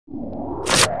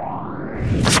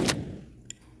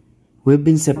We've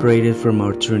been separated from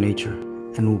our true nature,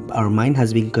 and our mind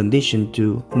has been conditioned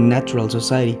to natural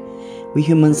society. We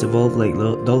humans evolved like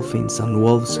dolphins and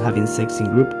wolves, having sex in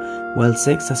group, while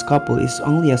sex as couple is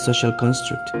only a social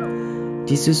construct.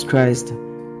 Jesus Christ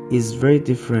is very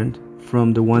different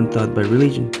from the one taught by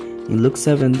religion. In Luke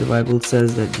 7, the Bible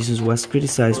says that Jesus was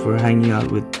criticized for hanging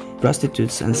out with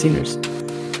prostitutes and sinners.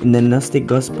 In the Gnostic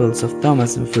Gospels of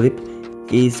Thomas and Philip,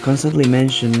 he is constantly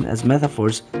mentioned as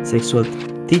metaphors, sexual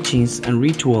teachings, and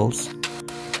rituals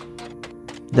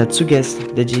that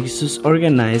suggest that Jesus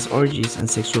organized orgies and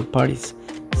sexual parties.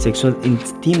 Sexual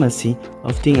intimacy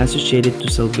often associated to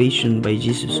salvation by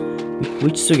Jesus,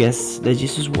 which suggests that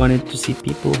Jesus wanted to see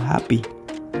people happy.